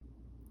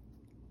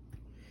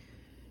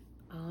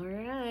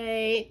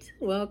right,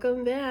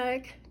 welcome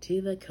back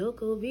to the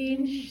Coco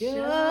Bean Show.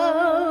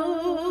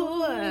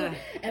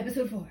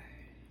 Episode 4.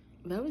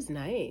 That was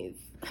nice.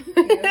 Thank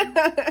you.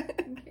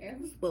 Thank you.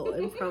 It's a little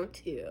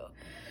impromptu.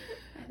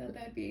 I thought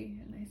that'd be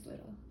a nice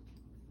little...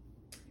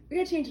 We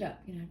gotta change it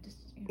up,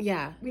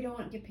 Yeah. We don't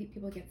want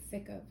people to get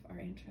sick of our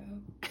intro.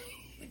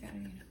 We gotta,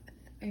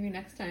 maybe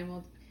next time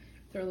we'll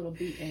throw a little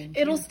beat in.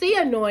 It'll stay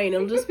annoying.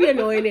 It'll just be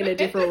annoying in a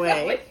different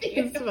way.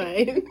 It's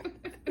fine.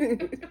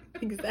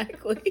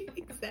 Exactly.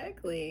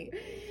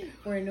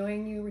 We're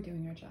annoying you. We're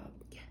doing our job.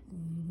 Yes.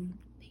 Mm-hmm.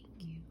 Thank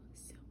you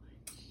so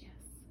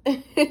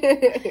much.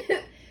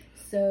 Yes.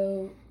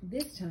 So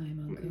this time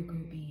on Coco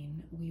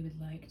Bean, we would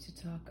like to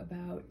talk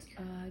about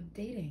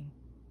dating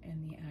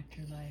and the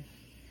actor life.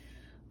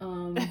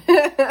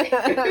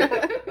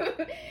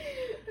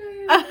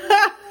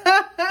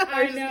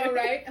 I know,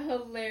 right?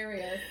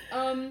 Hilarious.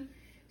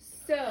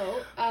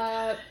 So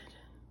I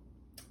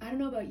don't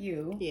know about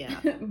you. Yeah.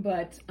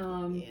 But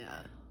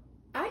yeah.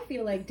 I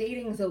feel like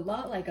dating is a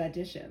lot like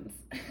auditions.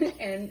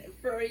 And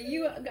for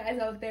you guys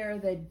out there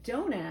that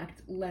don't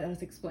act, let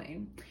us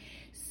explain.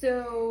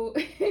 So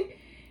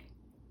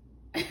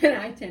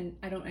I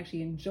don't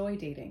actually enjoy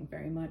dating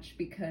very much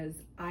because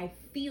I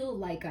feel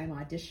like I'm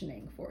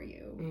auditioning for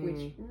you,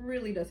 which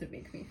really doesn't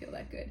make me feel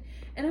that good.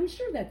 And I'm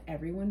sure that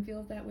everyone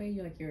feels that way.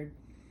 You're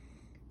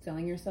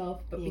selling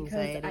yourself, but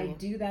because I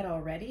do that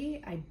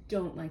already, I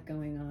don't like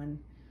going on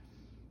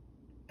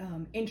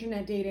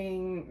internet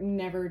dating.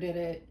 Never did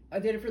it. I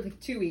did it for like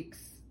 2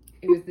 weeks.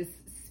 It was this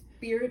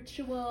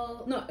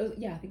spiritual, I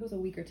think it was a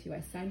week or two.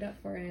 I signed up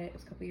for it. It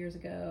was a couple years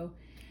ago.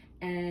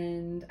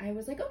 And I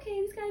was like,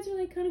 okay, these guys are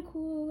like kind of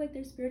cool, like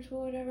they're spiritual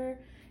or whatever.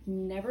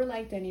 Never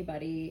liked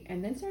anybody.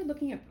 And then started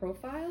looking at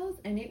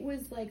profiles, and it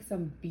was like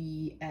some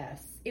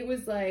BS. It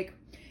was like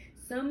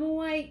some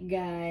white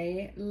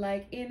guy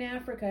like in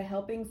Africa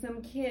helping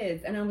some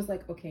kids. And I was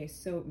like, okay,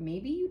 so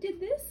maybe you did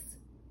this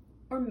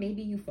or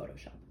maybe you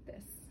photoshopped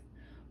this.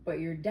 But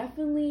you're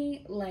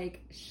definitely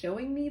like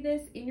showing me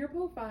this in your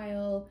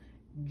profile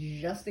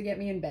just to get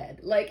me in bed.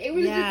 Like it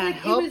was just like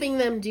helping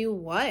them do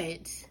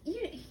what?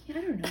 I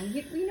don't know.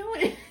 You know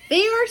what?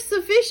 They are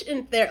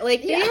sufficient there.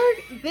 Like there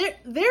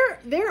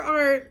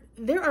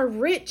are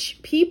rich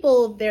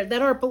people there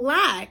that are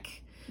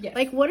black. Yes.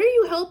 Like what are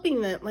you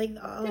helping them? Like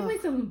definitely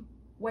some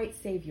white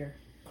savior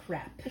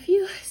crap. If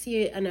you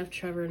see enough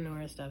Trevor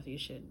Noah stuff, you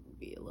should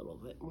be a little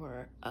bit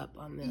more up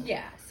on this.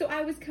 Yeah. So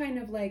I was kind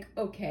of like,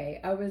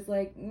 okay. I was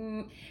like,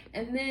 and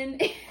then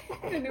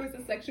and there was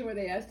a section where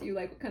they asked you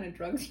like what kind of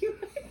drugs you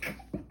like.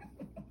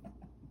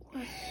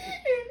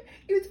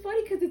 It was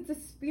funny because it's a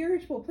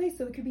spiritual place,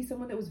 so it could be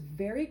someone that was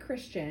very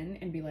Christian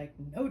and be like,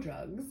 no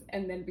drugs,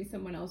 and then be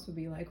someone else would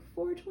be like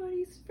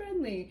 420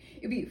 friendly.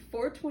 It'd be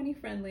 420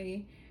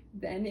 friendly,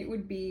 then it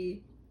would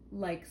be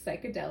like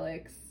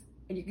psychedelics,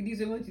 and you could use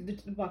them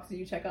with the boxes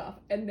you check off,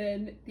 and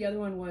then the other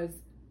one was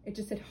it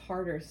just said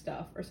harder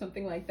stuff or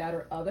something like that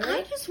or other.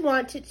 I just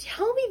want to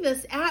tell me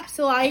this app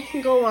so I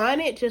can go on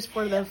it just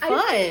for the fun.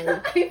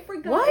 I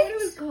forgot what it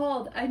was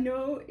called. I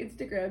know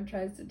Instagram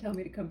tries to tell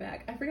me to come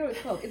back. I forgot what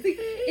it's called. It's like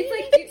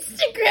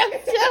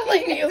Instagram's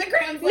telling you.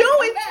 Instagram's like, no,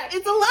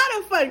 it's a lot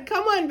of fun.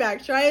 Come on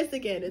back. Try us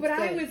again. It's but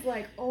good. I was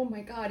like, oh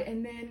my god.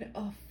 And then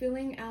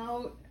filling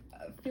out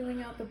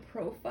the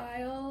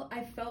profile,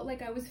 I felt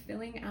like I was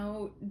filling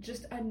out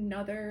just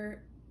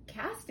another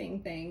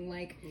casting thing,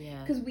 like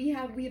because we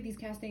have these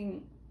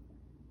casting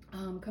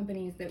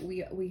companies that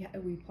we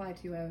apply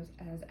to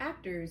as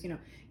actors. You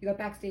got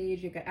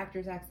Backstage, you got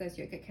Actors Access,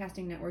 you got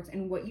casting networks,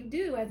 and what you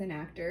do as an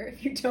actor,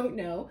 if you don't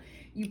know,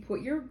 you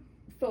put your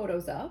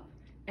photos up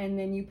and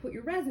then you put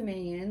your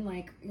resume in,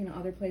 like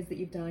other plays that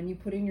you've done, you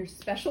put in your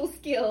special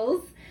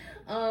skills,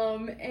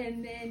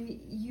 and then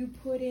you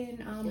put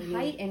in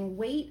height and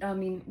weight.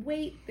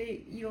 Weight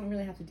that you don't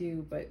really have to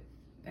do, but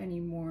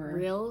anymore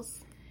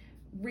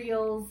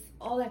reels,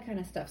 all that kind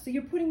of stuff. So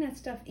you're putting that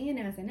stuff in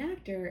as an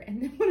actor,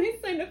 and then when I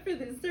signed up for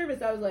this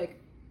service, I was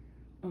like,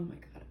 oh my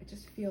god, I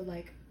just feel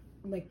like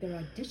they're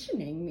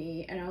auditioning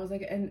me. And I was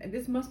like, and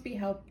this must be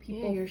how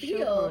people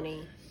feel.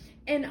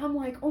 And I'm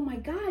like, oh my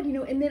god,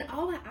 and then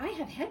I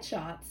have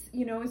headshots,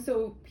 and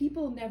so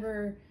people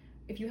never,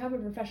 if you have a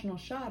professional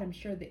shot, I'm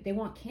sure that they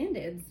want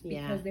candids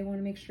because they want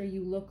to make sure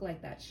you look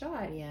like that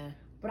shot. Yeah.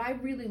 But I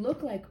really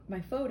look like my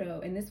photo,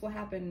 and this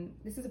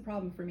is a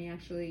problem for me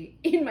actually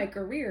in my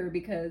career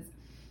because,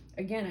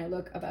 again, I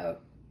look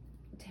about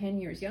 10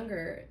 years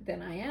younger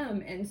than I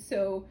am, and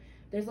so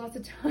there's lots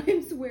of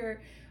times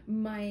where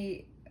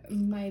my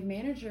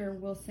manager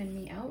will send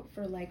me out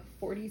for like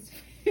 40s,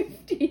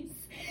 50s,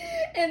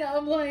 and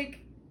I'm like,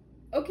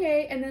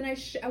 okay, and then I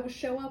would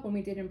show up when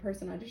we did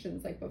in-person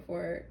auditions like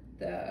before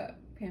the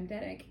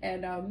pandemic,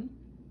 and I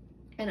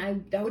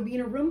would be in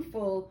a room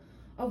full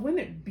of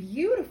women,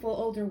 beautiful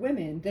older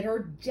women that are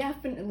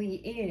definitely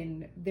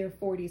in their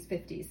 40s,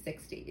 50s,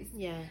 60s.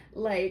 Yeah.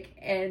 Like,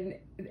 and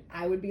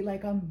I would be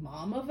like a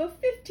mom of a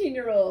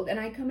 15-year-old, and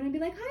I come in and be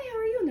like, hi, how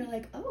are you? And they're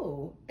like,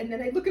 oh. And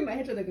then I look at my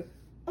headshot, they go,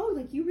 oh,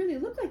 like, you really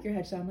look like your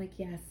headshot. I'm like,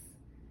 yes,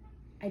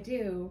 I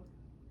do.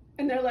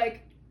 And they're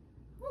like,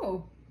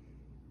 oh,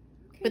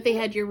 But they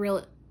had your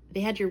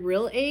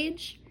real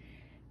age?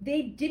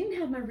 They didn't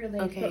have my real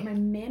age, Okay. but my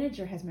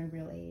manager has my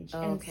real age.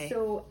 Oh, and okay.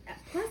 so,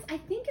 plus, I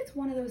think it's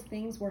one of those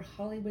things where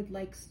Hollywood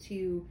likes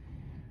to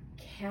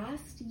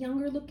cast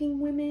younger looking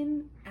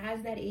women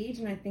as that age,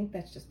 and I think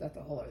that's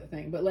a whole other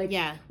thing. But like,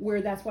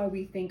 where that's why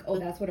we think, oh,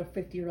 that's what a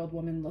 50-year-old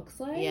woman looks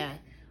like. Yeah.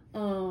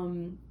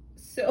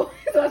 So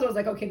that's why I was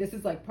like, okay, this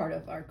is like part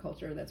of our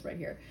culture that's right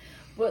here.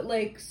 But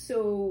like,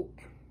 so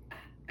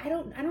I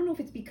don't know if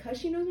it's because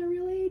she knows my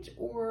real age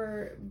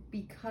or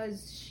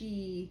because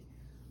she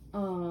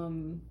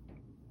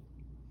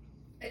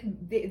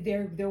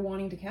they're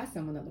wanting to cast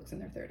someone that looks in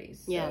their 30s.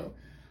 Yeah. So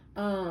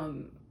I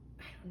don't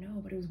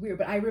know, but it was weird.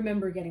 But I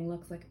remember getting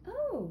looks like,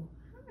 oh,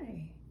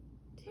 hi.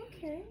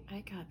 Okay.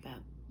 I got that.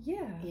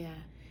 Yeah. Yeah.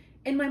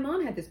 And my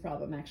mom had this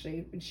problem,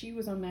 actually. She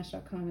was on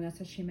Match.com, and that's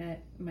how she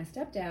met my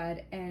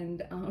stepdad.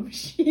 And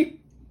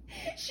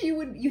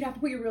you'd have to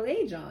put your real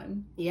age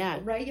on. Yeah.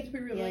 Right? You have to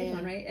put your real age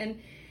on, right? And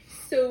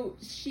so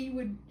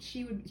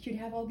she'd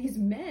have all these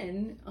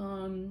men,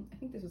 I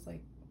think this was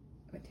like,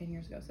 what, 10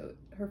 years ago. So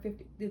her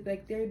 50,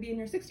 like, they'd be in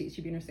their 60s.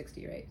 She'd be in her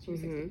 60, right? She'd be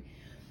 60.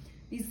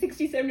 These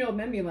 67-year-old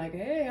men being like,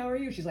 hey, how are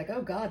you? She's like,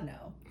 oh, God,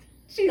 no.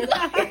 She's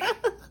like,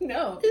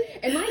 no.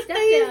 And my stepdad.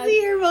 I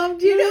see your mom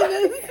doing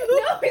this.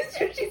 No, it's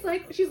true.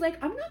 She's like,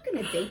 I'm not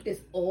going to date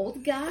this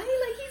old guy. Like,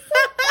 he's so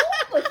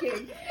old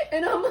looking.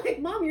 And I'm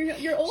like, Mom,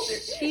 you're older.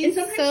 She's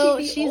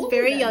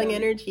very young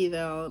energy,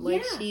 though.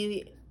 Like,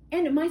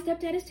 And my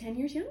stepdad is 10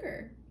 years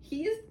younger.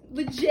 He is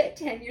legit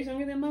 10 years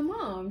younger than my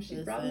mom.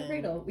 She's brought in the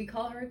cradle. We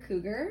call her a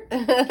cougar.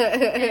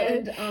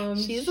 And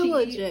she's a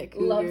legit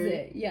cougar. Loves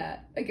it. Yeah.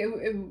 Like,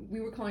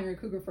 we were calling her a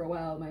cougar for a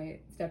while, my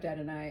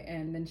stepdad and I.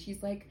 And then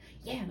she's like,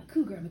 yeah, I'm a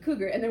cougar.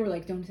 And then we're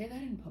like, don't say that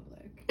in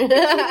public. And she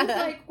was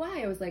like,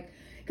 why? I was like,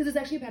 because it's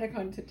actually about a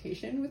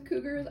connotation with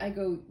cougars. I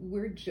go,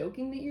 we're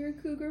joking that you're a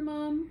cougar,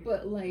 Mom.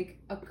 But, like,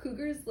 a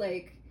cougar's,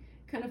 like,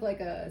 kind of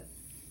like a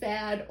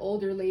sad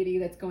older lady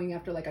that's going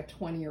after like a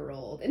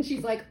 20-year-old, and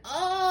she's like,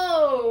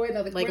 oh,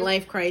 and like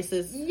life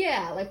crisis.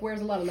 Yeah, like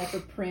wears a lot of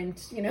leopard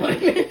print, you know.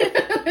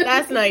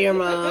 That's not your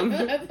mom.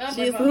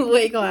 She's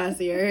way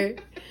classier.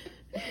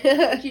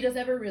 She does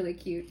have a really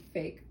cute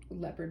fake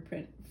leopard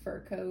print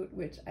fur coat,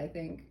 which I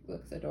think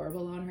looks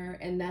adorable on her,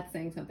 and that's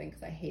saying something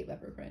because I hate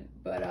leopard print.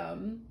 But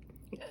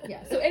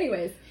yeah. So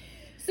anyways,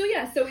 so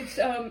it's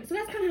so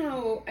that's kind of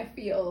how I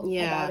feel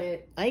about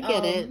it. I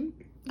get it.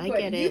 I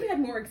get it. You've had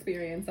more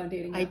experience on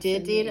dating apps. I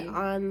did date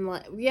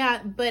online.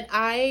 Yeah, but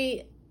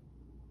and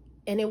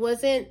it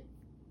wasn't,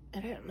 I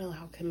don't know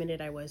how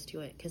committed I was to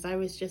it, because I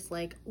was just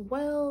like,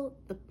 well,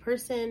 the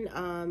person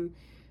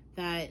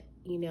that,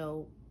 you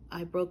know,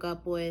 I broke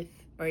up with,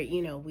 or,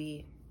 you know,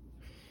 we,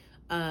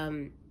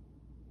 what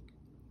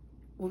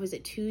was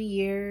it, 2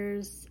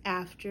 years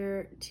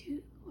after,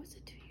 was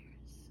it 2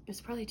 years? It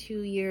was probably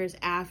 2 years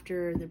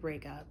after the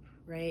breakup,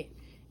 right?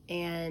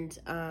 And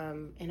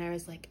I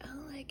was like,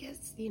 oh, I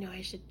guess, you know,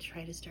 I should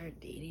try to start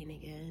dating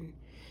again.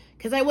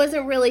 Because I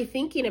wasn't really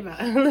thinking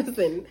about it.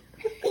 Listen.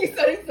 You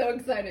sounded so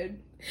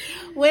excited.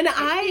 When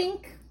I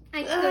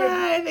think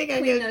I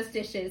clean those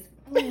dishes.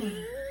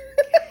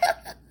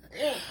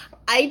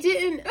 I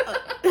didn't.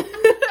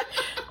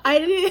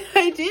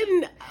 I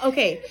didn't.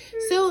 Okay.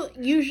 So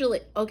usually,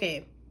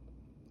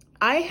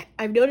 I've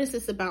noticed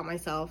this about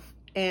myself,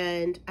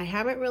 and I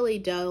haven't really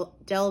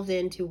delved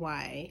into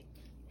why.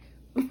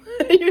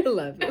 You're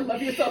loving. I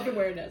love your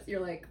self-awareness. You're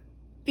like,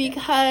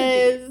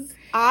 because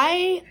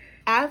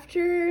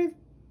after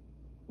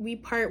we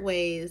part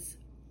ways,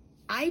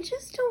 I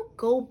just don't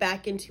go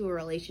back into a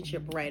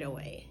relationship right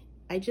away.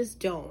 I just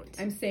don't.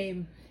 I'm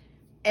same.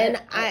 And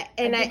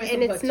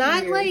it's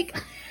not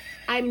like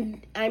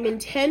I'm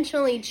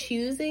intentionally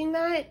choosing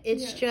that.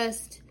 It's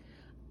just,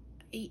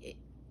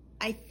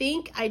 I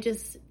think I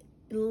just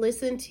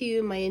listen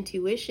to my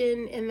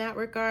intuition in that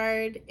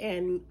regard,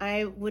 and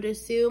I would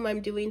assume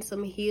I'm doing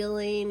some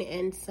healing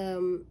and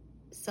some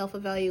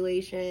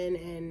self-evaluation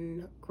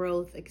and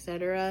growth,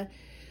 etc.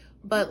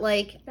 But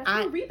like, that's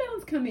where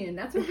rebounds come in.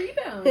 That's a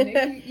rebound.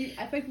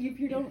 I think if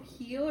you don't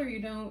heal, or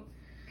you don't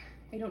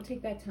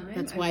take that time,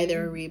 that's why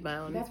they're a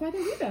rebound. That's why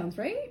they're rebounds,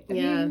 right?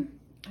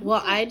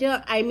 I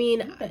don't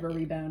ever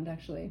rebound,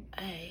 actually.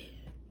 I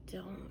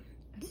don't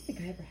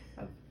think I ever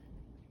have.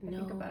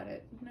 Think about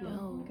it. No, I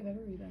don't think I've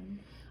ever rebound.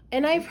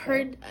 And I've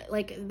heard,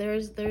 like,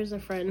 there's a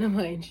friend of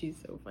mine, she's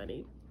so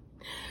funny.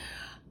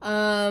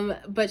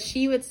 But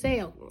she would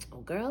say, oh,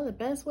 girl, the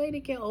best way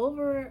to get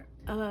over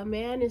a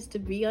man is to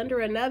be under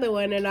another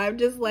one. And I'm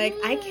just like,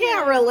 I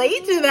can't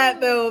relate to that,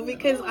 though,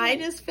 because I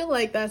just feel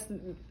like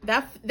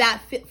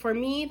for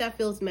me, that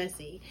feels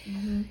messy.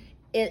 Mm-hmm.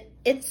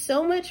 It's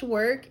so much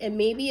work, and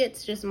maybe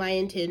it's just my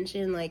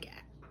intention, like,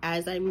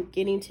 as I'm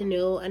getting to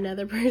know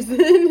another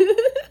person.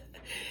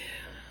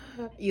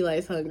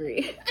 Eli's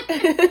hungry.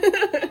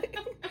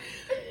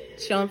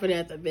 Chomping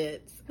at the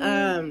bits.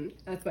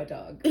 That's my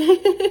dog.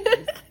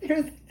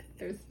 There's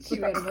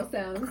two animal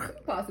sounds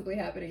possibly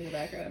happening in the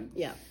background.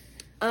 Yeah.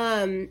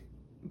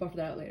 Buffer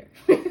that out later.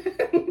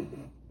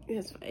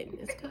 It's fine.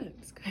 It's good.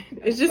 It's good.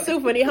 It's just so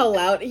funny how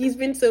loud he's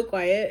been. So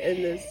quiet, and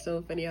it's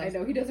so funny how I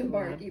know he doesn't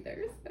bark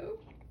either. So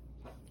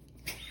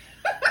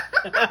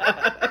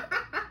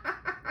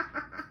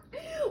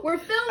we're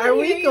filming. Are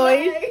we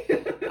going?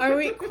 Are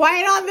we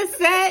quiet on the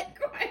set?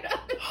 Quiet on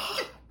the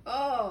set.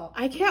 Oh,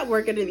 I can't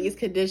work under these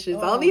conditions.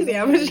 All these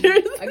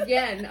amateurs.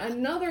 Again,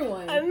 another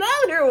one.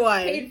 Another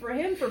one. Paid for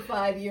him for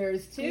 5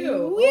 years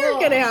too. We're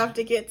gonna have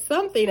to get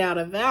something out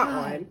of that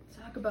one.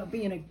 Talk about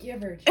being a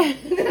giver.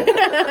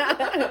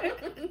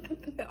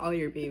 All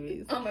your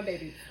babies. All my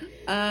babies.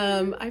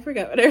 I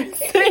forgot what I was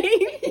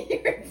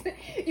saying.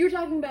 You were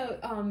talking about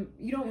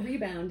you don't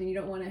rebound and you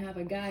don't want to have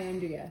a guy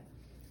under you.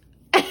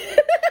 I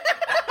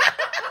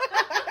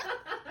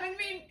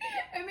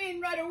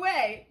mean, right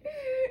away.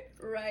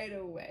 Right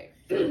away.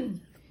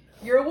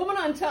 You're a woman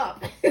on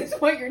top. Is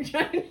what you're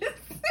trying to say.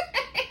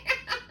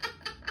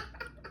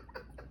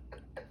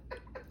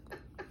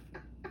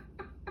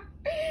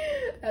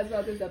 That's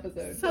not this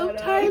episode.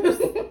 Sometimes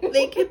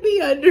they could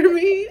be under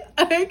me.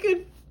 I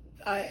could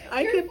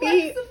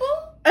be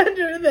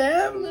under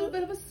them. A little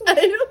bit of a swing. I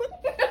don't.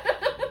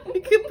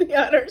 It could be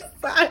on our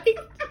side.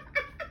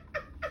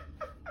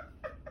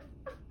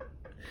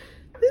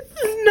 This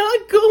is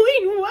not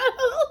going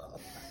well.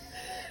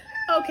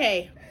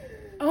 Okay.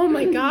 Oh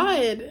my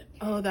God.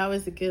 Oh, that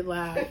was a good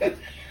laugh.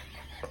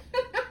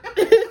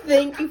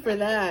 Thank you for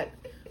that.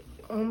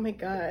 Oh my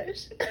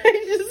gosh.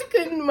 I just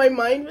couldn't, my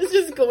mind was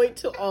just going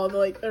to all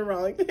the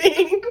wrong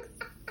things.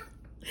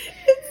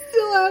 It's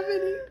still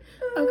happening.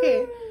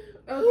 Okay.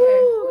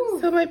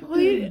 Okay. So my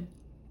point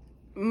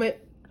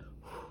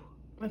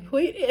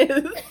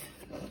is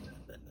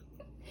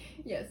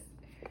yes.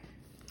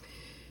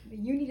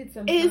 You needed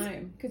some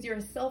time because you're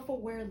a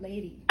self-aware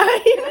lady.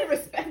 I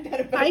respect that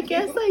about you. I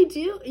guess I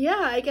do. Yeah,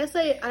 I guess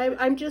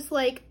I'm just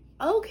like,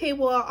 okay,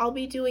 well, I'll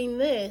be doing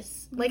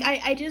this. Like,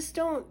 I just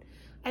don't,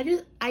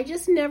 I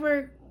just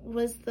never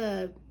was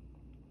the,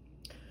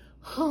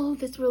 oh,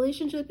 this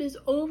relationship is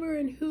over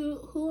and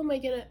who am I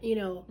gonna,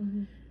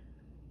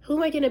 who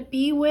am I gonna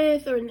be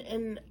with?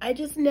 And I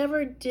just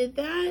never did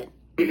that.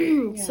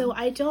 Yeah. So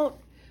I don't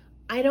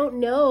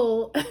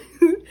know.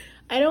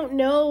 I don't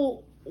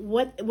know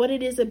what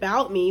it is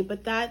about me,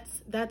 but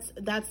that's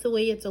the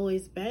way it's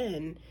always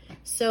been.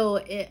 So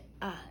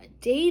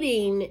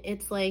dating,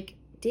 it's like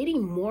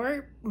dating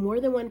more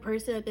than one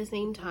person at the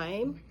same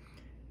time.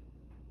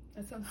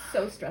 That sounds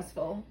so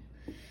stressful.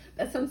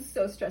 That sounds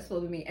so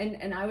stressful to me.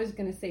 And I was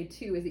gonna say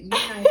too is that you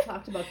and I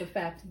talked about the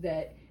fact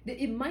that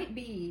it might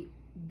be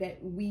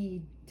that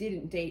we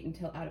didn't date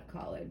until out of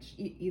college,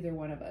 either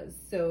one of us.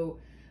 So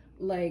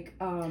like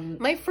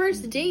my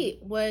first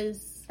date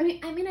was I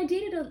mean I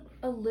dated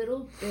a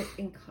little bit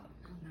in college.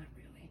 Oh, not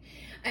really.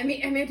 I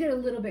mean I did a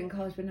little bit in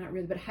college, but not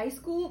really. But high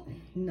school,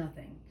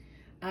 nothing.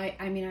 I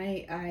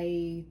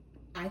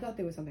thought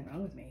there was something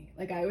wrong with me.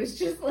 Like I was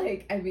just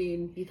like, I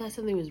mean, you thought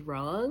something was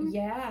wrong?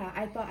 Yeah,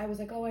 I was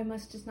like, oh, I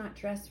must just not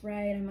dress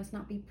right. I must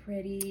not be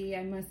pretty.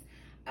 I was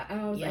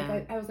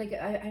like,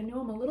 I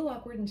know I'm a little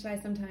awkward and shy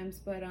sometimes,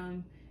 but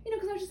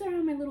because I was just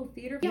around my little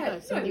theater. Yeah,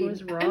 something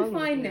was wrong. I'm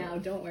fine now.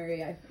 Don't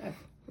worry. I've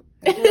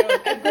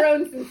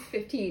grown since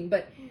 15,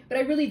 but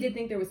I really did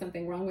think there was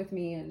something wrong with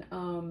me, and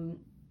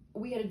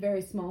we had a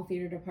very small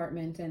theater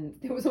department, and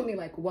there was only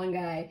like one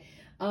guy,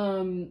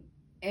 and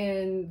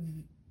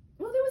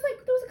well, there was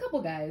a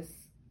couple guys.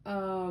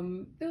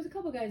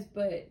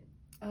 But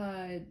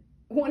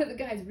one of the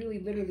guys really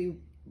literally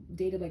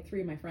dated like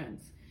 3 of my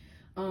friends.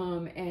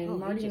 And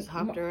Marty just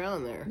hopped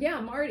around there. Yeah,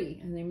 Marty.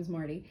 His name was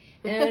Marty.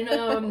 And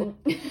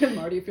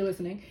Marty, if you're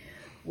listening,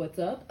 what's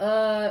up? But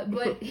I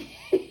don't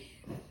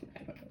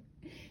know.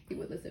 He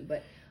would listen,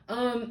 but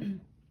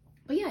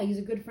yeah, he's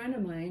a good friend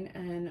of mine,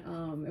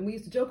 and we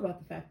used to joke about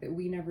the fact that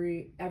we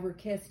never ever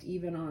kissed,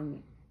 even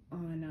on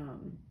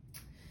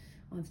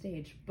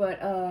stage.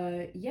 But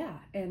yeah,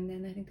 and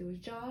then I think there was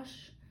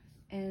Josh,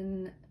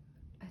 and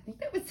I think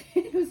that was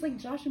it. It was like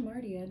Josh and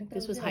Marty. I think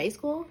this was high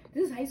school?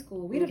 This is high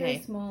school. We had a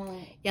very small...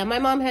 Yeah, my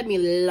mom had me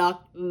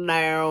locked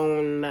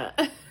down.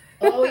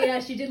 Oh, yeah,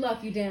 she did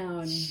lock you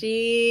down.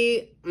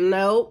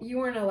 Nope. You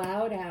weren't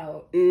allowed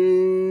out.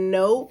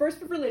 Nope. First,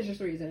 for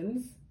religious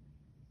reasons,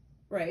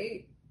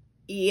 right?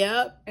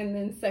 Yep. And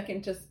then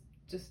second, just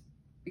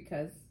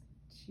because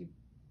she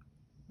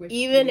wished...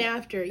 Even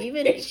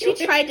she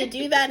tried to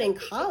do that in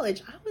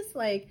college. I was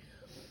like...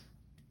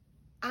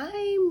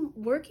 I'm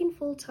working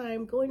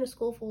full-time, going to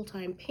school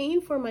full-time, paying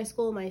for my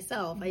school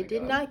myself. I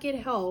did not get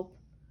help.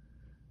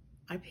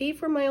 I paid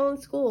for my own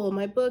school,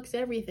 my books,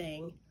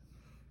 everything.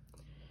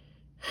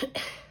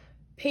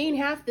 Paying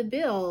half the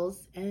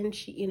bills, and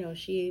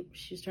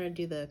she's trying to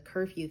do the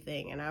curfew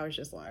thing, and I was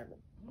just like,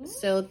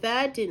 so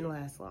that didn't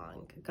last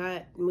long.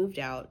 Got moved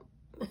out,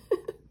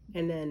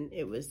 and then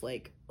it was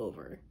like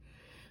over.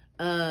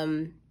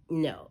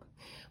 No.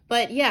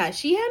 But yeah,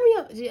 she had me.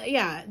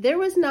 Yeah, there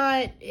was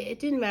not. It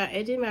didn't matter.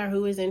 It didn't matter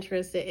who was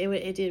interested.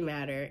 It didn't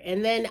matter.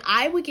 And then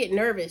I would get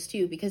nervous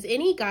too, because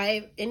any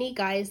guys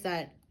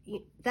that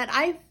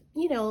I've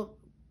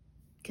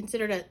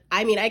considered us,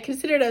 I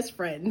considered us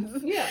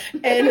friends. Yeah.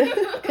 And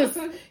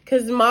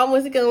because mom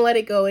wasn't going to let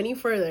it go any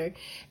further.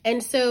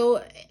 And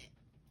so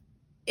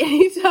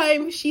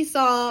anytime she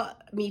saw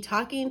me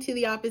talking to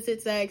the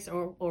opposite sex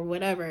or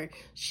whatever,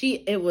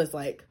 it was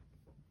like,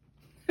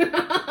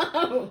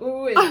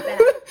 who is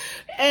that?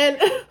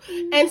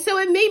 and so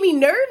it made me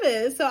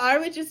nervous. So I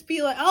would just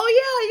be like,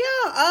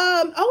 oh yeah,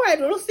 all right,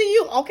 we'll see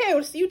you. Okay,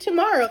 we'll see you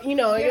tomorrow.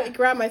 I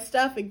grab my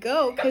stuff and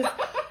go. Because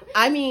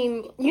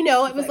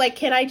it was like,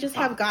 can I just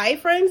have guy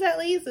friends at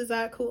least? Is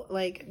that cool?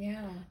 Like,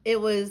 yeah,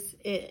 it was,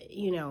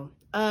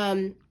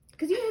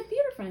 because you had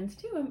theater friends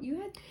too.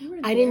 You were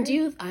I didn't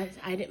do. I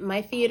didn't.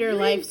 My theater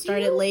life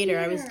started later.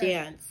 I was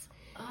dance.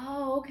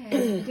 Oh,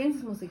 okay. Dance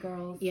is mostly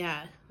girls.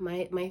 Yeah,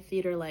 my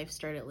theater life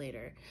started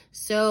later.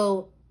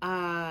 So,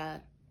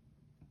 I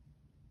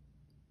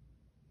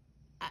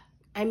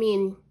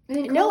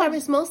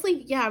was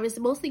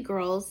mostly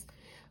girls.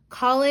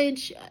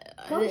 College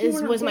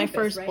was my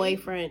first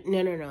boyfriend.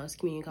 No, it's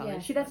community college.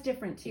 Yeah, see, that's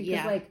different too.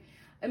 Yeah.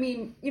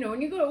 When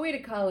you go away to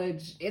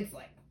college, it's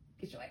like,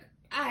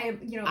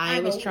 I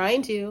was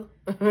trying to.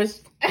 I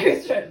was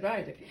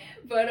trying to.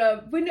 But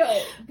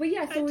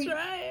yeah, so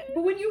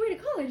but when you're away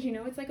to college,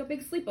 it's like a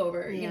big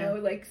sleepover,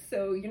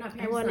 so you're not,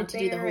 I wanted to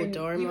do the whole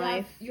dorm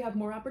life. You have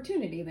more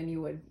opportunity than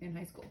you would in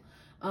high school.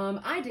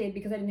 I did,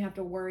 because I didn't have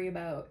to worry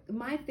about,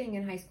 my thing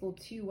in high school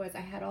too was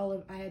I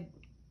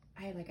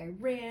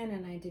ran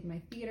and I did my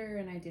theater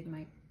and I did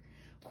my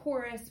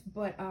chorus,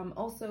 but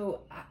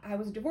also I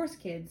was a divorced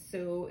kid,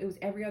 so it was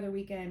every other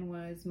weekend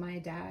was my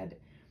dad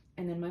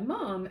and then my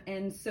mom,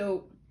 and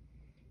so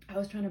I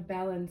was trying to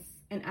balance,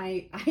 and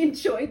I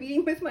enjoy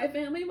being with my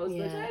family most of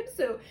the time,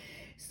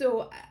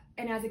 so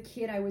and as a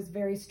kid I was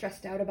very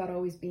stressed out about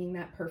always being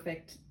that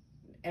perfect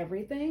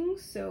everything,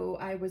 so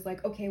I was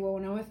like, okay, well,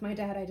 when I'm with my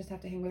dad I just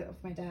have to hang with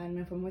my dad, and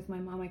if I'm with my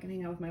mom I can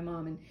hang out with my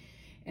mom,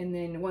 and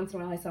then once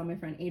in a while I saw my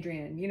friend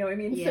Adrian, you know what I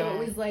mean? So it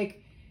was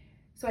like,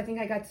 so I think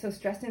I got so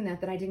stressed in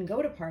that I didn't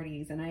go to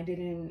parties, and I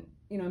didn't,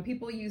 and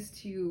people used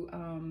to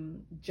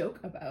joke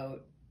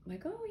about,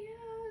 like, oh yeah,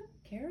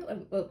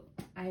 Carol, well,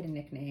 I had a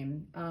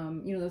nickname,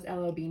 those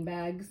LO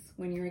beanbags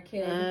when you're a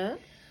kid.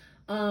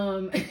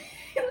 So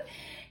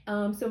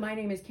my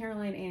name is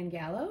Carolyne Ann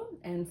Gallo,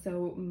 and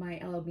so my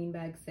LO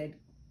beanbag said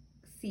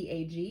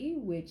CAG,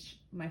 which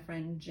my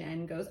friend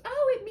Jen goes,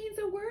 oh, it means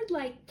a word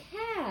like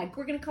CAG.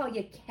 We're gonna call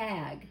you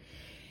CAG.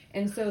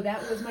 And so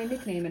that was my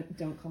nickname, and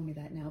don't call me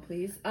that now,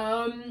 please.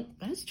 I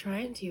was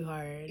trying too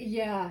hard.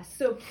 Yeah,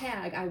 so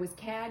CAG. I was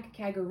CAG,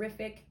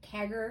 CAGerific,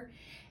 CAGger.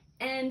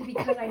 And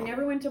because I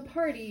never went to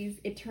parties,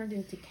 it turned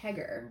into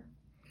Kegger.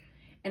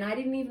 And I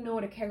didn't even know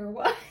what a Kegger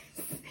was.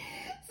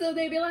 So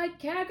they'd be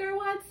like, Kegger,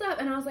 what's up?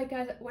 And I was like,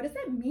 guys, what does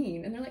that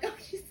mean? And they're like, oh,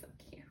 she's so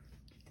cute.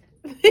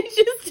 They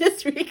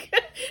just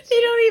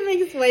they don't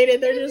even explain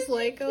it. They're just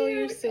like, oh,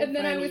 you're so and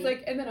then funny. I was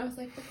like,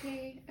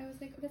 okay. I was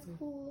like, that's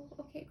cool.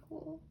 Okay,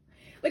 cool.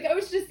 Like, I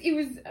was,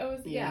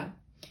 yeah.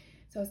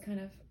 So I was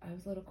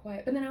a little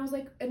quiet. But then I was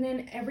like, and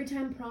then every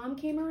time prom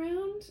came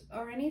around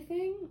or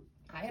anything,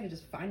 I had to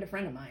just find a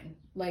friend of mine.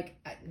 Like,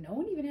 no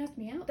one even asked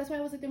me out. That's why I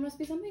was like, there must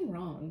be something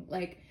wrong.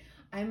 Like,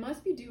 I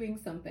must be doing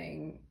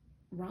something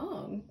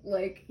wrong.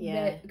 Like,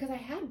 because I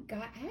had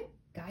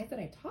guys that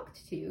I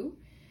talked to.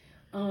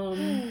 But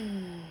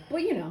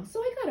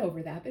so I got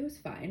over that. It was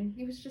fine.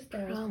 It was just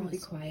that I was probably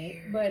quiet.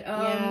 Weird. But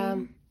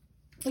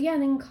but yeah,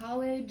 and then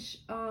college,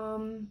 not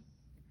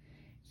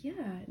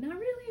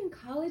really in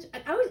college.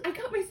 I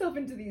got myself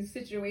into these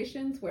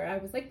situations where I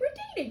was like, we're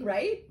dating,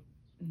 right?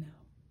 No.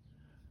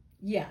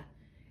 Yeah.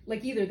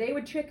 Like, either they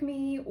would trick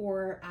me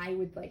or I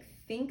would like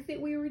think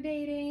that we were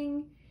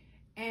dating,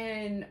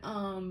 and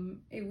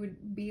it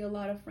would be a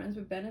lot of friends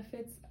with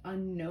benefits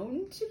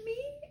unknown to me,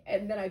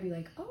 and then I'd be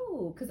like,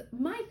 oh, because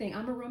my thing,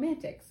 I'm a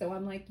romantic, so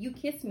I'm like, you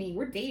kiss me,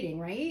 we're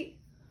dating, right?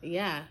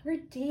 Yeah,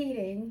 we're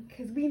dating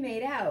because we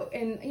made out,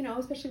 and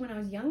especially when I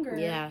was younger,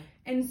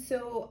 and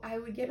so I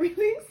would get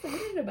really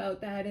excited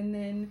about that, and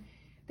then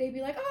they'd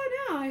be like, oh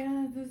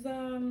no, this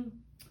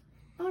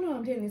oh no,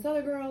 I'm dating this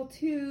other girl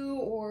too,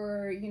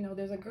 or,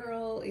 there's a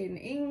girl in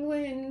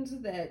England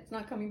that's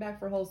not coming back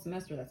for a whole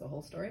semester. That's a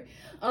whole story.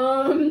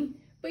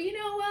 But you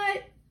know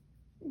what?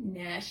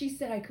 Nah, she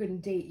said I couldn't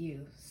date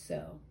you.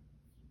 So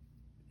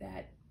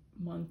that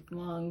month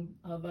long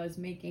of us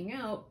making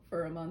out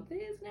for a month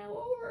is now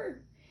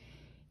over.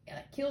 Yeah,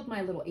 it killed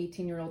my little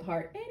 18-year-old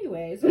heart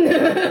anyways.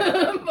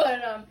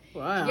 But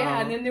wow.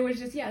 Yeah, and then there was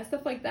just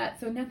stuff like that.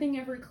 So nothing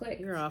ever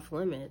clicked. You're off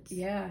limits.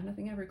 Yeah,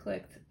 nothing ever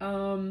clicked.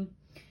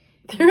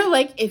 They're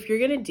like, if you're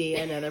gonna date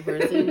another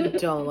person,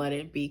 don't let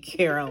it be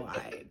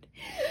Carolyne.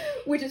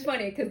 Which is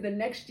funny, because the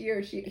next year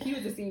he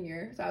was a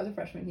senior, so I was a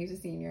freshman, he was a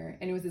senior,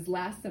 and it was his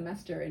last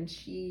semester, and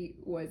she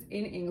was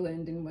in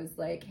England and was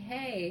like,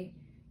 hey,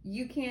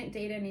 you can't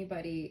date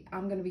anybody,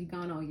 I'm gonna be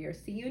gone all year,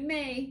 see you in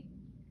May.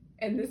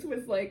 And this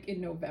was like in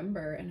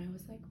November, and I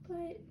was like,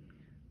 but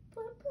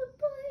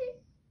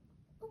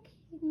okay,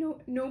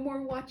 no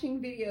more watching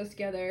videos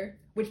together.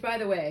 Which, by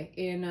the way,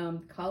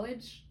 in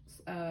college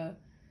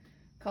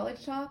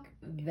talk,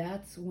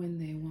 that's when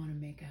they want to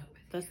make out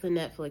with That's the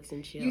Netflix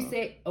and chill. You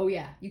say, oh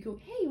yeah. You go,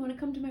 hey, you want to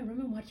come to my room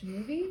and watch a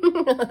movie?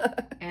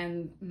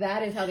 And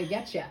that is how they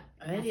get you.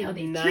 I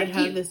did not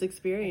have this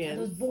experience.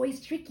 Those boys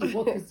trick you.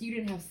 Well, because you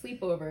didn't have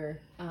sleepover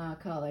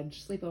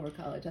college.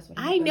 That's what happened.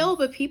 I know,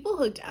 but people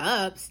hooked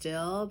up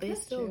still. They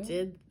That's still true.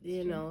 did,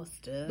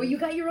 stuff. But you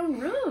got your own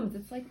rooms.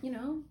 It's like, you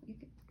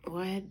could...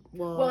 What?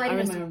 Well, I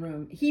didn't have my own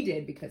room. He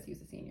did because he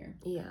was a senior.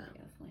 Yeah.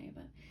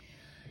 But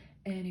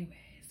anyways.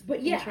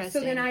 But yeah, so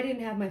then I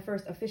didn't have my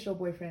first official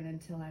boyfriend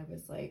until I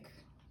was like...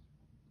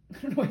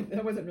 I don't know,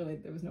 that wasn't really...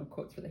 There was no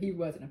quotes for that. He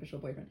was an official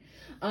boyfriend.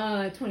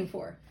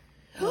 24.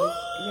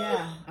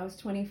 I was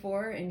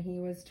 24 and he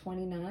was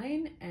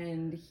 29,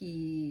 and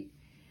he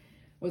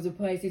was a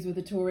Pisces with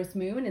a Taurus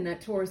moon, and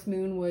that Taurus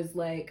moon was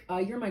like,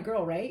 you're my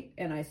girl, right?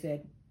 And I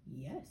said,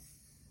 yes.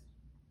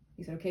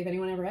 He said, okay, if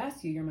anyone ever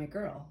asks you, you're my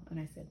girl. And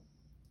I said,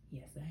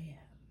 yes, I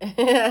am.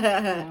 And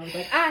I was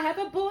like, I have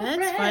a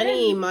boyfriend. That's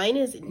funny. Mine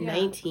is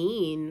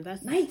 19.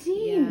 That's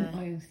 19. Yeah.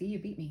 Oh, see, you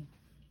beat me.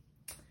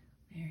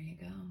 There you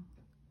go.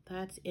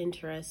 That's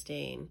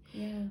interesting.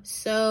 Yeah.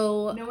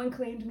 So no one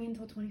claimed me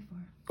until 24.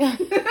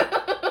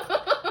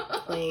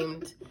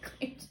 Claimed.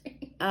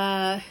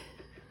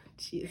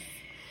 Jeez.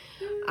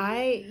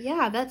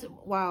 That's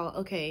wow.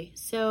 Okay,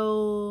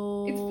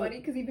 so it's funny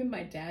because even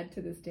my dad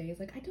to this day is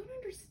like, I don't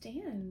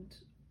understand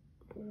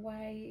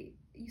why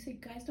you say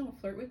guys don't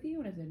flirt with you,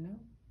 and I said no.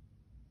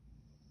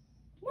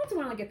 Once in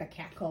a while I get the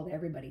cat call that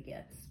everybody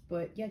gets,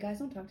 but yeah, guys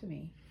don't talk to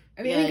me.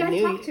 I mean,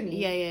 guys talk to me.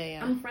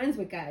 Yeah. I'm friends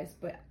with guys,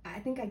 but I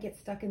think I get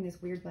stuck in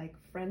this weird like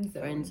friend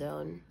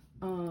zone.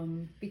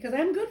 Because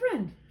I'm a good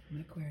friend. I'm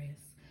an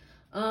Aquarius.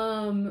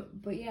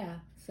 But yeah,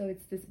 so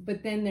it's this.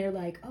 But then they're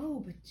like,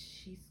 oh, but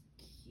she's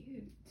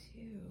cute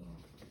too.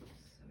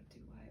 So do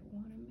I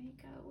want to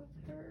make out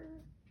with her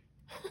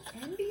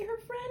and be her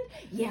friend?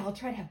 Yeah, I'll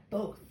try to have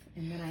both.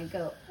 And then I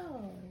go,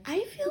 oh.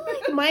 I feel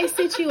like my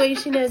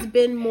situation has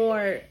been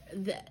more.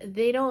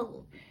 They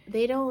don't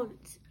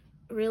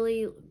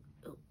really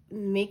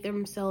make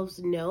themselves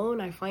known.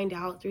 I find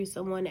out through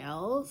someone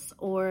else,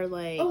 or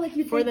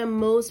for the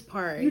most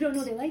part, you don't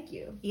know they like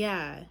you.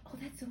 Yeah. Oh,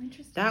 that's so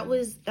interesting. That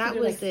was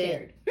like,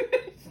 it.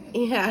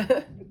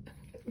 Yeah.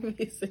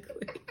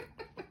 Basically.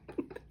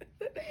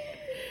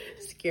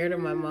 Scared of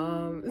my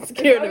mom.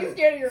 Scared of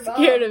your mom.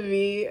 Scared of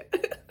me.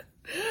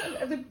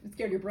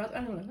 Scared of your brother?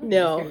 I don't know.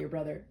 No. Scared of your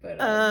brother,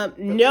 but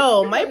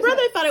no. My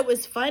brother thought it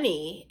was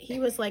funny.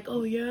 He was like,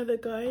 "Oh yeah, the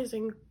guys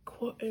in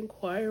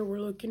choir were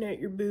looking at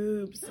your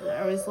boobs," and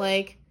I was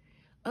like,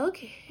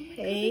 "Okay." Oh my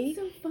God, that's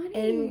so funny.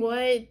 And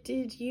what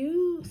did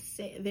you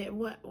say?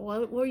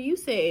 What were you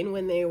saying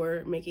when they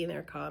were making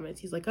their comments?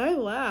 He's like, "I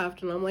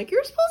laughed," and I'm like,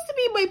 "You're supposed to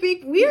be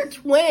we're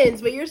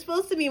twins, but you're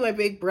supposed to be my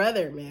big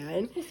brother, man.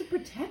 I'm supposed to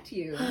protect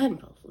you."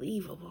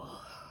 Unbelievable.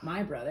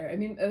 My brother. I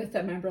mean,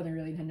 except my brother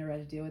really had never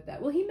had to deal with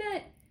that. Well, he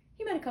met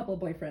a couple of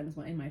boyfriends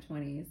in my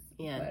 20s.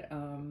 Yeah.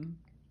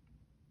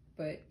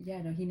 But yeah,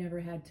 no, he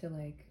never had to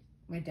like.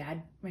 My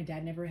dad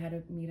never had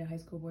to meet a high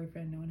school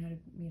boyfriend. No one had to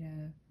meet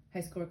a high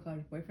school or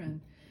college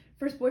boyfriend.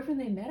 First boyfriend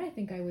they met, I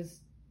think it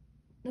was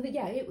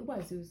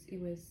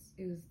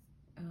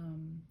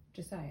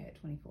Josiah at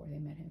 24. They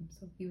met him,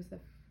 so he was I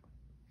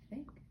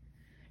think.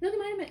 No,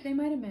 they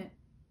might have met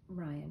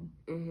Ryan.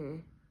 Mm-hmm.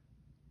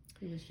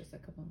 He was just a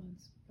couple of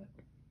months, but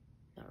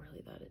not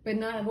really that. But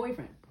not a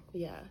boyfriend.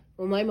 Yeah.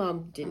 Well, my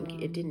mom didn't.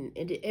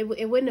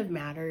 It wouldn't have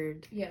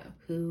mattered. Yeah.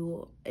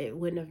 It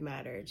wouldn't have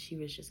mattered. She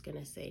was just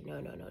gonna say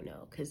no,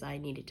 because I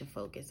needed to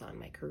focus on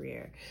my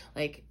career.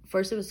 Like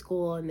first it was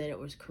school, and then it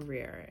was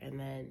career, and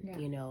then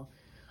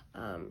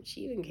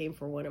she even came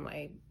for one of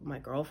my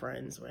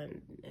girlfriends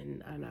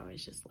and I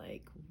was just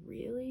like,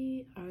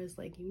 really? I was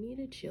like, you need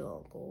to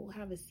chill. Go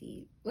have a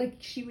seat. Like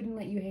she wouldn't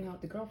let you hang out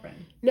with the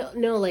girlfriend.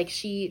 No. Like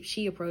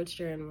she approached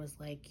her and was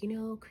like,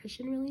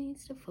 Christian really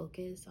needs to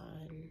focus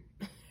on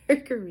her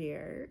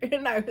career,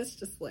 and I was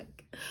just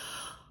like,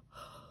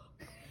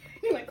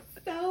 you're like,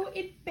 so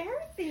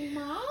embarrassing,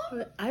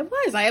 Mom.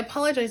 I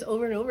apologized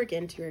over and over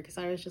again to her because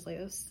I was just like,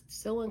 that was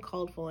so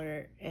uncalled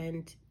for,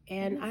 and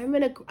I'm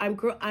a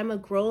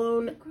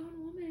grown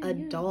woman,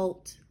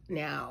 adult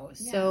now,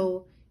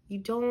 so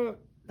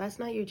that's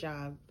not your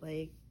job.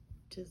 Like,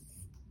 just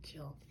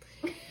chill.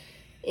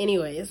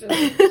 Anyways,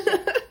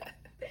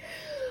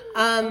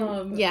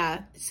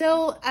 yeah.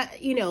 So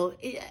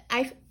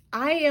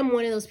I am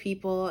one of those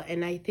people,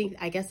 and I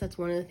guess that's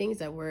one of the things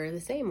that we're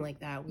the same like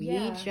that.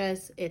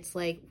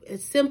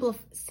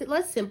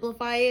 Let's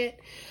simplify it.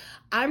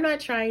 I'm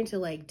not trying to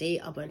like date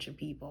a bunch of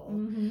people.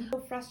 Mm-hmm. So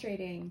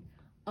frustrating,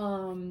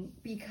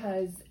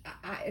 because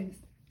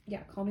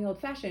call me old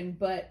fashioned,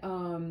 but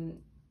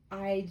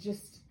I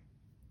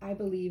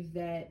believe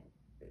that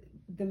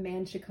the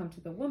man should come to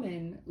the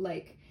woman,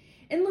 like.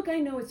 And look, I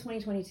know it's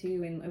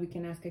 2022 and we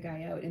can ask a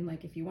guy out and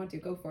like, if you want to,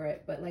 go for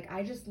it. But like,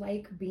 I just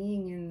like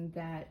being in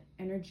that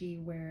energy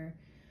where,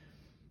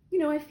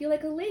 I feel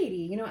like a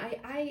lady,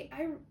 I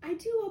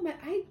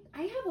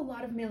have a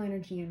lot of male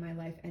energy in my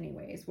life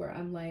anyways, where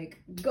I'm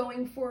like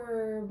going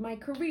for my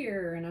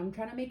career and I'm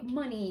trying to make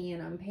money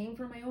and I'm paying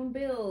for my own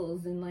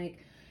bills and like,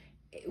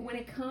 when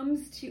it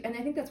comes to, and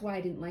I think that's why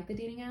I didn't like the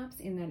dating apps,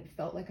 in that it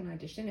felt like an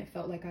audition. It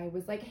felt like I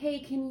was like, hey,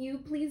 can you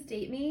please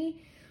date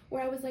me?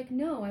 Where I was like,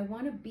 no, I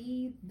want to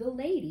be the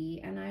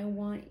lady, and I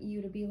want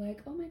you to be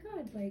like, oh my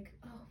God, like,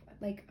 oh,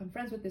 like, I'm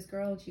friends with this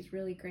girl and she's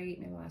really great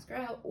and I will ask her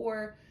out.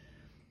 Or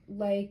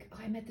like, oh,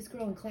 I met this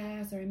girl in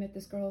class, or I met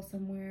this girl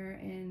somewhere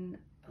and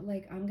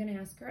like, I'm gonna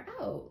ask her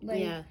out.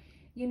 Like,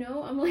 you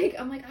know, I'm like,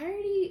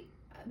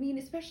 I mean,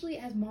 especially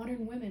as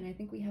modern women, I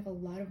think we have a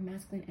lot of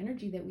masculine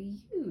energy that we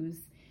use.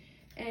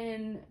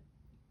 And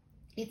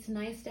it's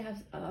nice to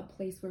have a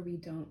place where we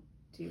don't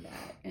do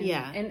that.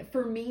 And, and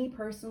for me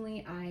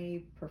personally,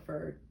 I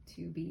prefer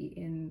to be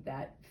in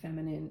that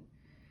feminine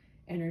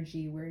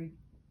energy where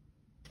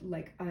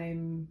like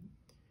I'm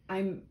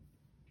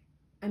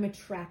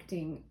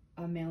attracting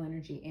a male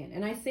energy in.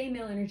 And I say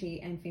male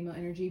energy and female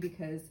energy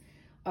because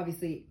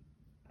obviously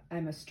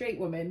I'm a straight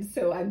woman,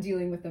 so I'm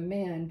dealing with a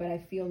man, but I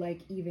feel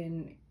like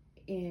even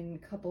in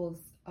couples,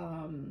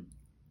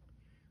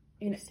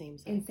 in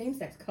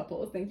same-sex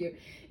couples, thank you.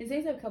 In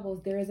same-sex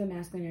couples, there is a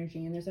masculine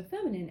energy and there's a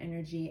feminine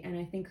energy, and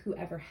I think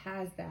whoever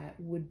has that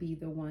would be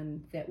the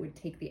one that would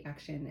take the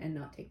action and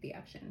not take the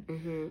action.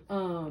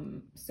 Mm-hmm.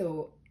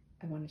 So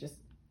I want to just,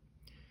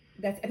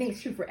 I think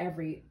it's true for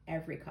every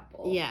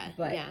couple. Yeah.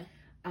 But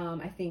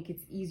I think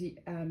it's easy.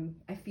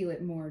 I feel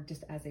it more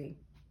just as a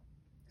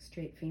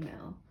straight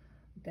female,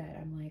 that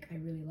I'm like, I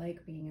really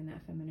like being in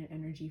that feminine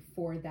energy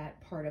for that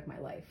part of my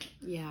life.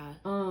 Yeah.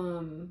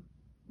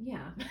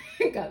 Yeah,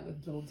 got a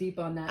little deep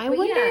on that. I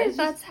wonder if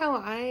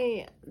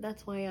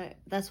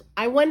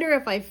I wonder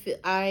if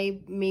I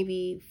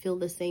maybe feel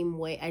the same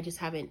way. I just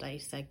haven't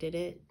dissected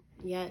it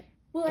yet.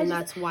 Well, and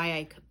that's why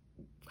I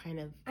kind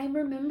of. I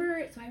remember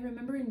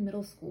in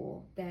middle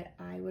school that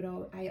I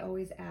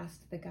always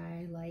asked the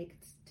guy I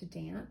liked to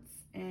dance,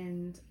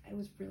 and it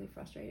was really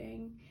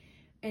frustrating.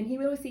 And he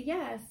would always say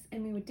yes,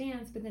 and we would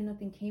dance, but then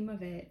nothing came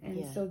of it.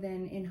 And so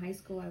then in high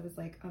school, I was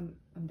like, I'm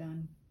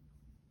done.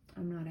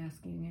 I'm not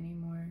asking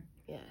anymore.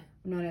 Yeah.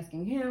 I'm not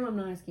asking him. I'm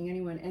not asking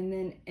anyone.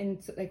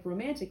 And so, like,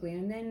 romantically.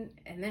 And then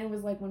it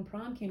was like when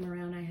prom came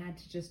around, I had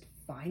to just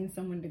find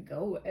someone to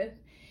go with.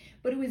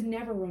 But it was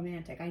never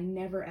romantic. I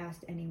never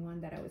asked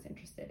anyone that I was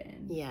interested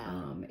in.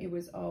 Yeah. It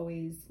was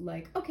always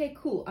like, okay,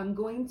 cool. I'm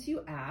going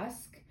to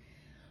ask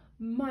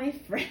my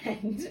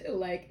friend.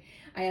 Like,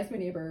 I asked my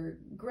neighbor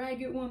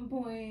Greg at one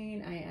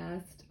point. I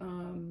asked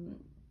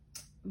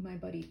my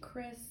buddy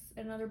Chris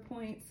at another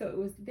point.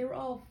 So they were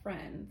all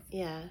friends.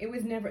 Yeah. I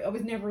was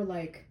never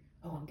like,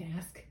 oh, I'm gonna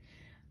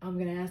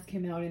ask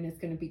him out and it's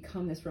gonna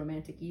become this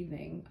romantic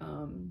evening.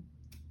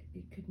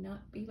 It could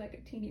not be like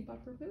a teeny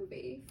bopper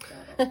movie.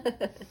 So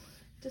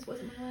just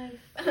wasn't my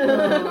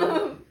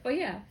life. But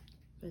yeah.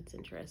 It's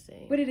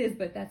interesting. But it is,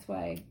 but that's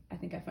why I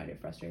think I find it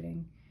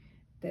frustrating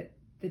that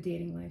the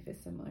dating life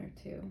is similar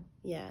to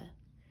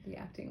the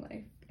acting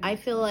life. I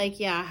feel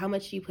like, how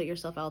much do you put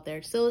yourself out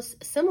there? So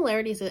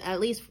similarities, at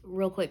least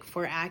real quick,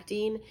 for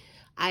acting,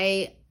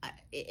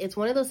 it's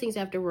one of those things I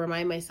have to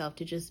remind myself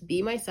to just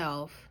be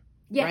myself,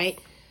 right?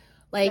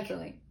 Like,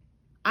 definitely.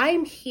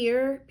 I'm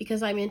here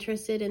because I'm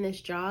interested in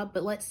this job,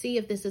 but let's see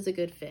if this is a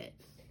good fit,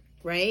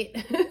 right?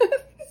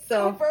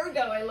 So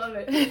Virgo, I love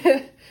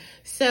it.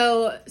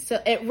 So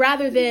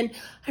rather than,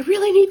 I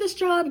really need this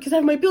job because I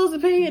have my bills to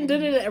pay and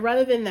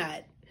rather than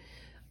that.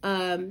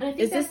 And I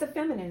think that's the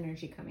feminine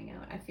energy coming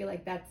out. I feel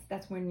like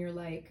that's when you're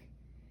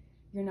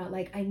not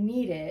like, I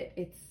need it.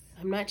 It's,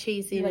 I'm not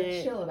chasing it.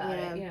 Like, chill about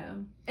it. Yeah.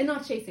 And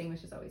not chasing,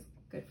 which is always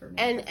good for me.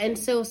 And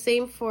so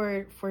same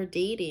for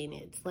dating.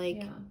 It's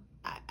like,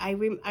 I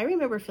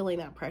remember feeling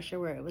that pressure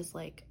where it was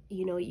like,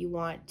 you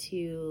want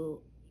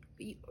to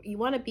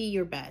be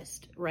your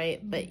best, right?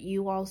 Mm-hmm. But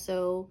you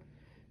also,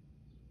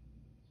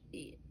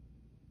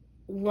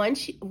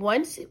 once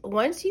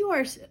you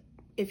are,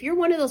 if you're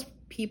one of those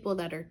people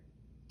that are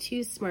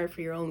too smart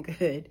for your own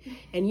good,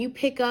 and you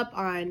pick up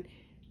on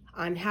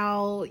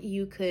how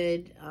you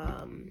could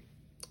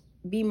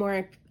be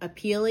more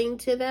appealing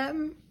to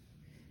them,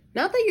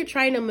 not that you're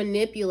trying to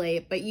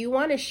manipulate, but you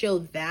want to show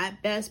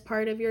that best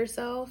part of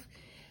yourself,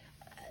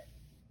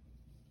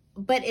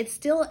 but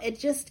it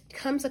just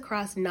comes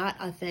across not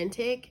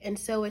authentic, and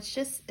so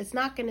it's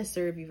not going to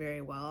serve you very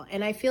well.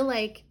 And I feel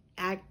like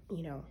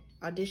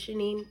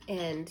auditioning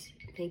and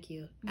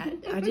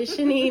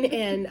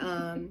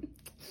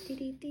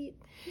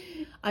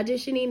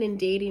auditioning and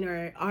dating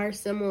are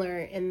similar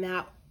in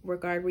that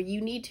regard, where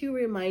you need to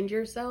remind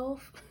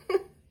yourself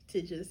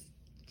to just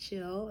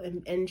chill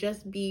and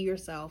just be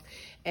yourself,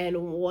 and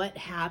what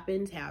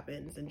happens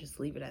and just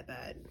leave it at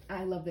that.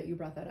 I love that you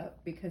brought that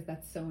up because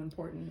that's so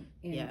important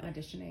in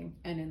auditioning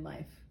and in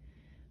life.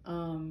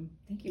 Thank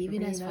you.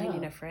 Even as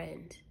finding a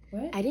friend.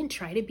 What? I didn't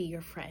try to be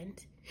your friend.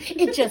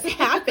 It just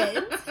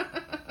happened.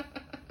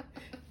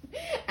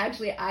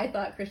 Actually, I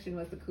thought Christian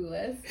was the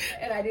coolest,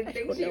 and I didn't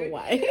think she would.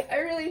 Why. I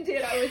really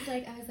did. I was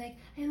like, I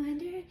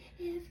wonder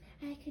if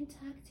I can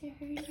talk to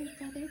her and her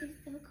brother. They're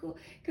so cool.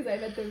 Because I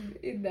met them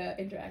in the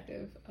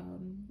interactive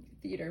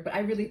theater, but I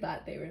really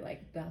thought they were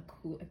like the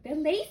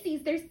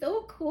Lacey's, they're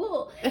so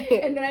cool.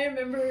 And then I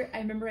remember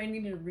I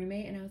needed a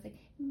roommate, and I was like,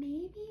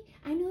 maybe,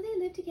 I know they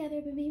live together,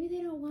 but maybe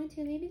they don't want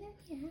to, maybe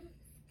they'll, yeah.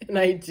 And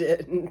I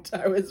didn't.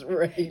 I was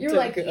ready. You're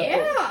like, go.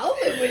 Yeah, I'll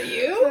live with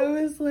you. I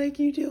was like,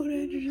 you don't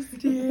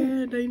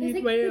understand. I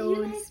need my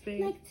own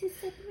space. Like to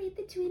separate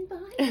the twin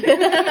bodies?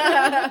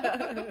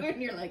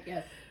 And you're like,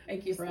 yes.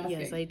 Thank you for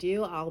asking. Yes, I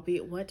do. I'll be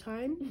at what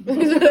time?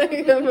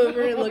 I come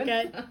over and look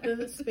at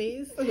the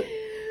space.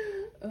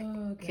 Oh,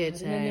 God. Good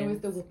times. And then there was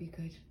the whoopee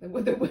cushion. The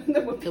whoopee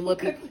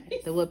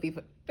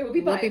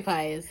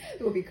pies.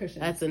 The whoopee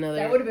cushion. That's another.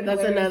 That would have been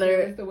that's hilarious.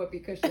 another. The whoopee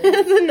cushion.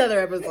 That's another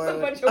episode. A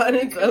bunch of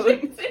whoopee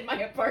cushions in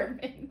my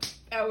apartment.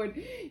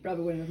 You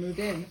probably wouldn't have moved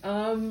in.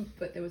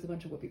 But there was a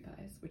bunch of whoopee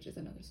pies, which is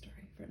another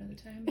story for another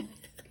time.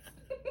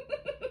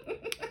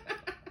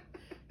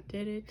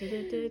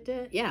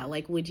 Yeah,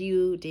 like, would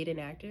you date an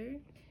actor?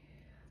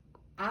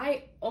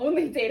 I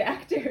only date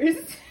actors.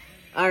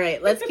 All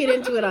right, let's get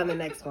into it on the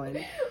next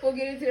one. We'll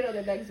get into it on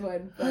the next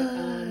one.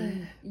 But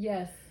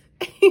yes,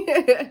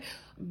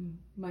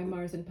 my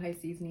Mars and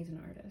Pisces needs an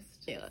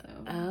artist. Yeah.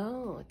 So.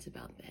 Oh, it's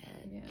about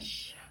that. Yeah.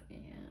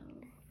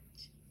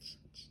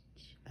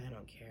 I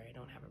don't care. I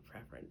don't have a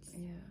preference.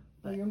 Yeah.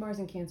 Well, your Mars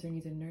in Cancer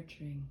needs a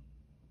nurturing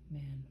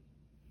man.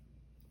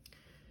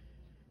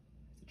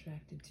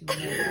 Attracted to a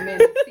man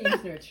that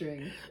seems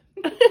nurturing.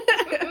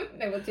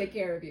 That will take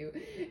care of you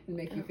and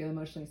make you feel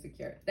emotionally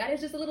secure. That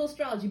is just a little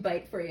astrology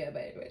bite for you,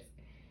 but anyways.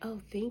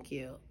 Oh, thank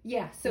you.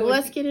 Yeah, so well,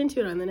 let's get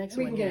into it on the next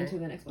one. We can get into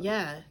the next one.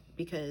 Yeah,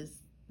 because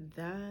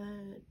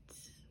that...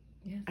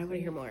 Yes, I want to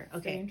hear more.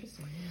 Okay. Very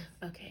interesting. Yes.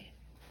 Okay.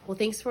 Well,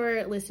 thanks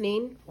for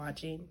listening,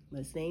 watching.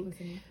 Thanks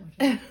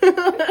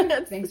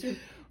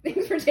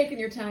for taking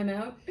your time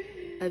out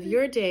of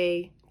your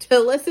day to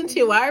listen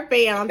to our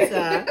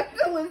banter.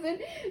 To listen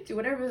to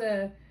whatever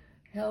the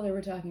hell they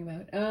were talking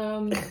about.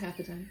 Half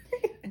the time.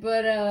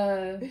 But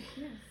yeah.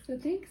 So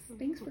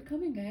thanks for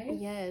coming, guys.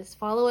 Yes.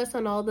 Follow us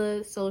on all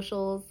the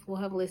socials. We'll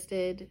have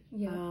listed.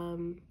 Yeah.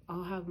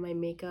 I'll have my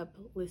makeup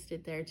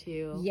listed there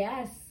too.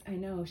 Yes, I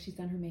know. She's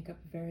done her makeup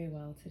very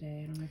well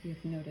today. I don't know if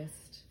you've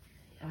noticed.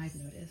 Yes. I've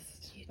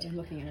noticed. I'm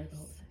looking at her the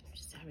whole time. I'm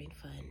just having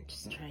fun.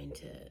 Just trying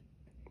to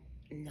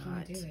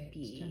not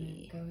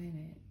be go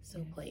in it.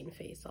 So plain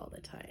face all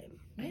the time.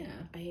 Yeah.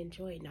 I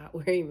enjoy not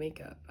wearing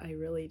makeup. I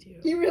really do.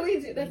 You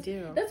really do? I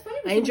do. That's funny.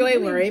 I enjoy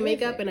wearing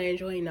makeup and I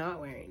enjoy not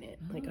wearing it.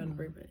 Like on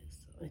purpose.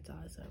 It's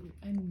awesome.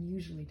 I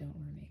usually don't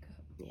wear makeup.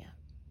 Yeah.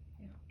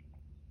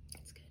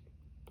 It's good.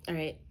 All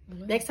right.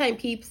 Next time,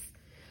 peeps.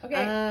 Okay.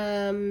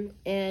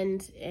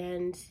 And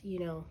you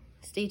know,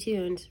 stay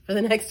tuned for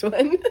the next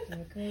one.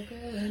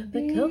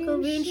 The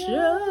Coco Bean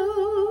Show.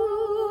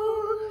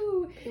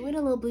 It went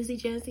a little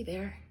bluesy jazzy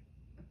there.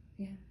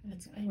 Yeah,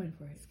 I went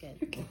for it. It's good.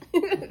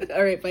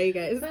 All right, bye, you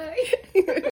guys. Bye.